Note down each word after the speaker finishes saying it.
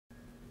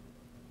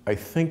I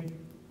think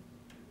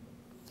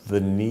the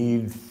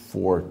need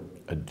for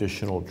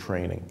additional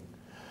training,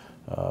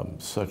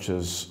 such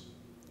as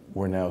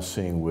we're now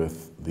seeing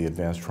with the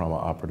Advanced Trauma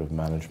Operative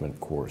Management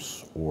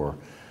course or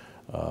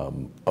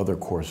other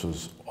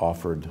courses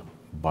offered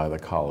by the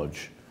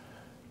college,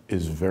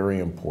 is very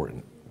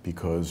important,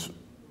 because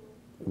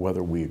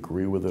whether we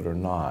agree with it or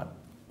not,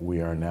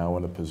 we are now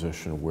in a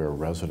position where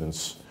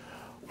residents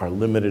are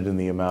limited in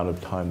the amount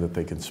of time that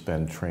they can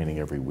spend training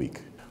every week.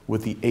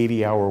 With the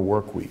 80-hour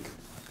work week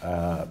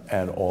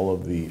and all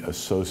of the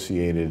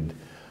associated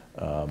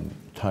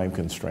time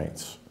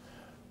constraints,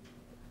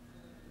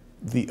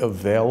 the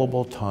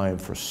available time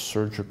for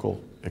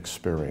surgical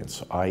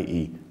experience,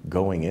 i.e.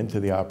 going into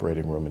the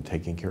operating room and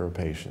taking care of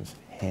patients,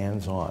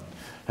 hands-on,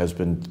 has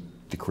been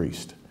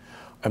decreased.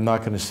 I'm not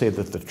going to say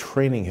that the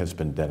training has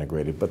been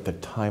denigrated, but the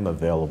time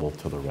available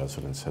to the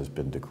residents has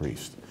been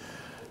decreased.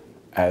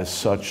 As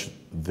such,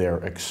 their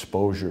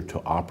exposure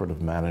to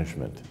operative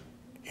management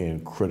in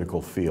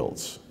critical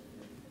fields,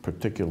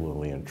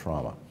 particularly in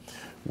trauma,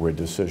 where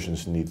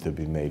decisions need to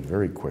be made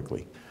very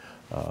quickly,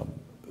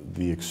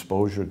 the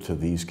exposure to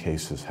these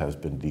cases has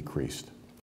been decreased.